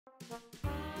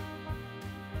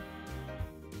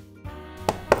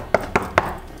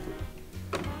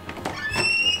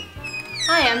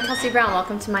Hi, I'm Kelsey Brown.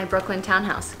 Welcome to my Brooklyn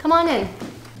townhouse. Come on in.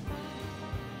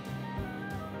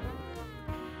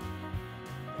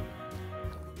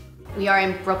 We are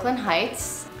in Brooklyn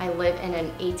Heights. I live in an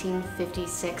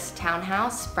 1856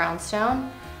 townhouse,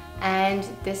 brownstone, and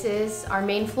this is our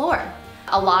main floor.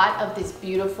 A lot of this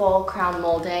beautiful crown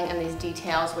molding and these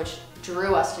details which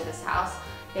drew us to this house,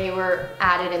 they were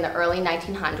added in the early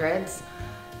 1900s,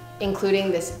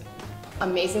 including this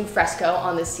amazing fresco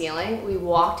on the ceiling. We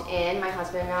walked in, my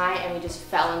husband and I, and we just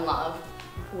fell in love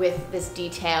with this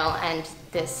detail and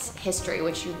this history,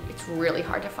 which it's really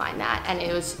hard to find that. And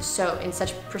it was so in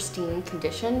such pristine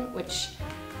condition, which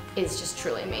is just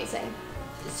truly amazing.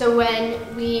 So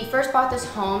when we first bought this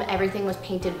home, everything was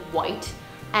painted white,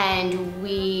 and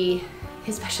we,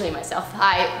 especially myself,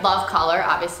 I love color,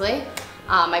 obviously.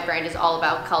 My brand is all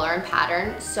about color and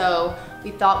pattern, so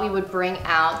we thought we would bring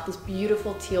out this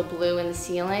beautiful teal blue in the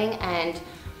ceiling and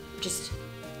just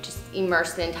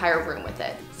immerse the entire room with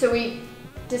it. So we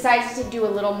decided to do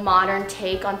a little modern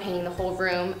take on painting the whole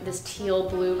room this teal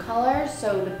blue color.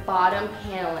 So the bottom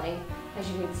paneling,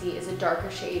 as you can see, is a darker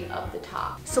shade of the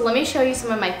top. So let me show you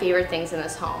some of my favorite things in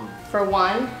this home. For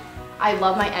one, I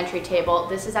love my entry table.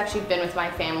 This has actually been with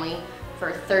my family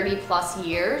for 30 plus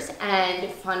years. And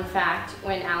fun fact,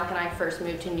 when Alec and I first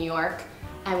moved to New York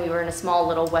and we were in a small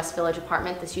little West Village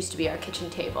apartment, this used to be our kitchen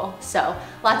table. So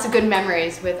lots of good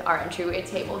memories with our entryway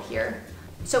table here.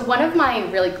 So one of my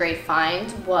really great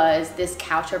finds was this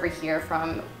couch over here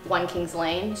from 1 Kings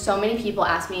Lane. So many people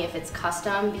ask me if it's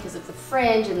custom because of the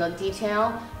fringe and the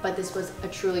detail, but this was a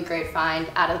truly great find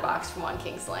out of the box from 1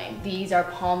 Kings Lane. These are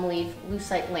palm leaf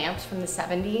lucite lamps from the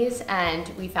 70s, and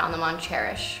we found them on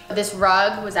Cherish. This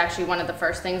rug was actually one of the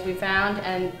first things we found,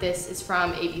 and this is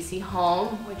from ABC Home,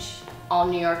 which all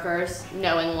New Yorkers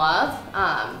know and love.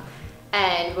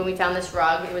 And when we found this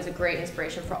rug, it was a great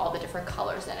inspiration for all the different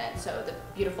colors in it. So the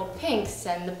beautiful pinks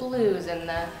and the blues and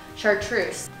the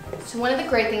chartreuse. So one of the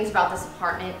great things about this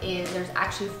apartment is there's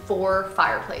actually 4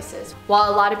 fireplaces. While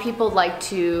a lot of people like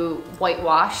to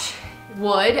whitewash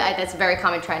wood, that's a very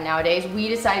common trend nowadays, we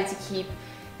decided to keep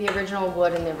the original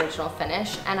wood and the original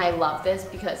finish. And I love this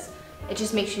because it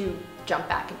just makes you jump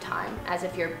back in time, as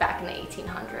if you're back in the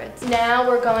 1800s. Now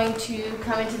we're going to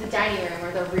come into the dining room,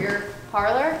 or the rear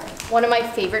parlor. One of my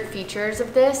favorite features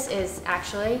of this is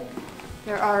actually,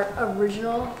 there are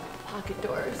original pocket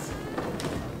doors,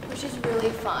 which is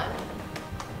really fun.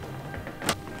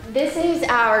 This is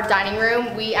our dining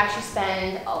room. We actually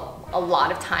spend a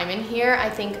lot of time in here. I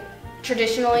think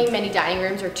traditionally many dining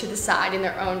rooms are to the side in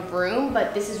their own room,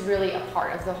 but this is really a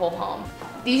part of the whole home.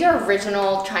 These are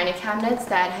original china cabinets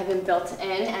that have been built in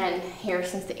and here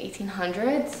since the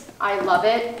 1800s. I love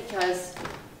it because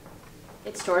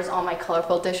it stores all my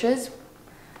colorful dishes.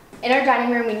 In our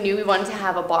dining room, we knew we wanted to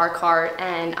have a bar cart,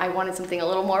 and I wanted something a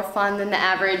little more fun than the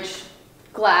average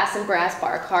glass and brass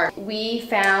bar cart. We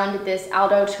found this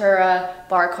Aldo Tura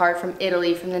bar cart from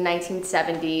Italy from the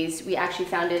 1970s. We actually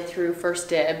found it through First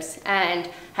Dibs and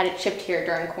had it shipped here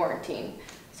during quarantine.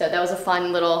 So that was a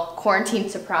fun little quarantine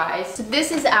surprise. So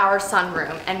this is our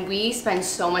sunroom, and we spend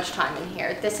so much time in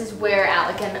here. This is where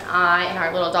Alec and I and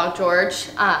our little dog George,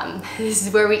 this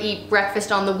is where we eat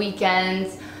breakfast on the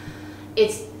weekends.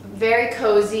 It's very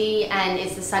cozy and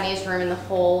it's the sunniest room in the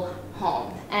whole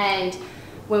home. And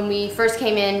when we first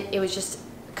came in, it was just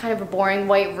kind of a boring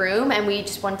white room, and we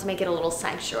just wanted to make it a little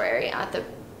sanctuary at the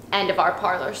end of our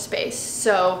parlor space.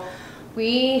 So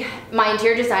my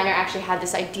interior designer actually had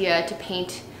this idea to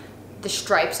paint the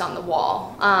stripes on the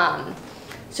wall.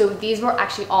 So these were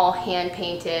actually all hand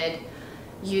painted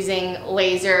using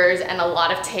lasers and a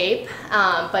lot of tape,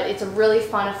 but it's a really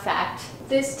fun effect.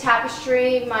 This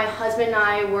tapestry, my husband and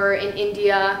I were in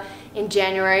India in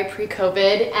January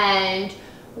pre-COVID, and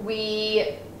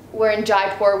we were in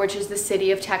Jaipur, which is the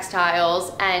city of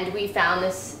textiles, and we found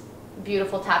this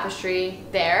beautiful tapestry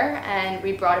there, and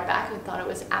we brought it back and thought it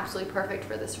was absolutely perfect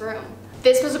for this room.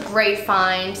 This was a great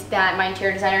find that my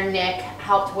interior designer Nick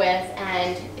helped with,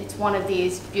 and it's one of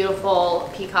these beautiful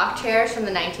peacock chairs from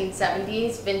the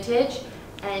 1970s, vintage,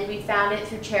 and we found it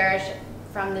through Cherish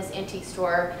from this antique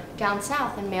store down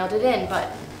south and mailed it in,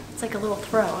 but it's like a little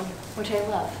throne, which I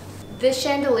love. This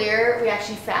chandelier we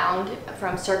actually found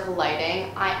from Circle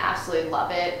Lighting. I absolutely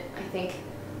love it. I think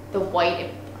the white,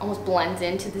 it almost blends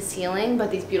into the ceiling,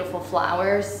 but these beautiful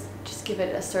flowers just give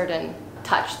it a certain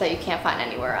touch that you can't find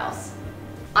anywhere else.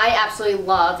 I absolutely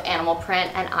love animal print,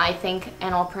 and I think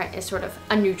animal print is sort of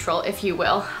a neutral, if you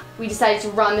will. We decided to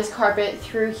run this carpet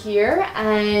through here,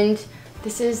 and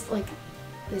this is like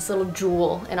this little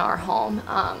jewel in our home.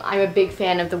 I'm a big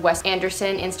fan of the Wes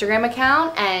Anderson Instagram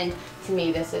account, and to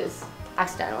me this is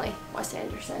accidentally Wes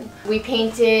Anderson. We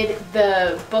painted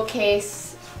the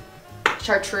bookcase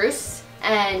chartreuse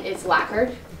and it's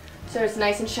lacquered, so it's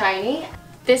nice and shiny.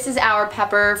 This is our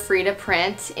Pepper Frida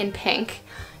print in pink.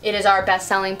 It is our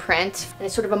best-selling print, and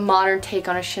it's sort of a modern take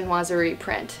on a chinoiserie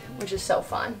print, which is so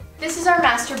fun. This is our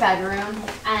master bedroom,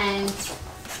 and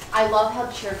I love how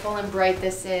cheerful and bright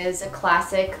this is. A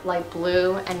classic light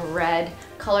blue and red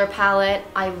color palette.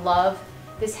 I love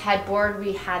this headboard.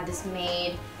 We had this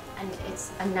made, and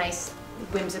it's a nice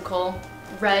whimsical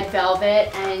red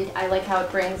velvet, and I like how it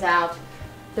brings out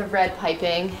the red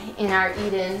piping in our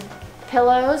Eden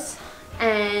pillows.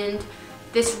 And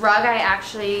this rug I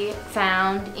actually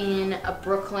found in a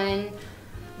Brooklyn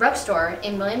rug store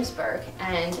in Williamsburg,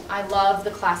 and I love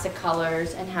the classic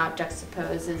colors and how it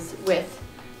juxtaposes with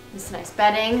this nice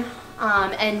bedding.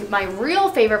 And my real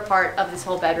favorite part of this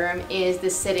whole bedroom is the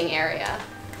sitting area,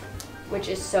 which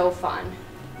is so fun.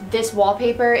 This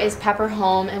wallpaper is Pepper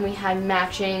Home, and we had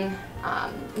matching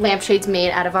lampshades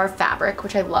made out of our fabric,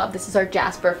 which I love. This is our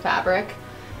Jasper fabric.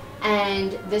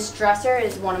 And this dresser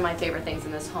is one of my favorite things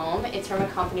in this home. It's from a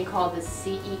company called the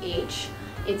CEH.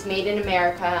 It's made in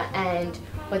America, and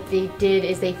what they did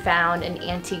is they found an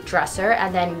antique dresser,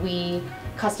 and then we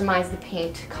customized the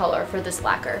paint color for this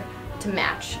lacquer to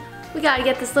match. We gotta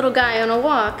get this little guy on a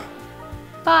walk.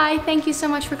 Bye, thank you so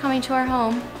much for coming to our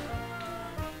home.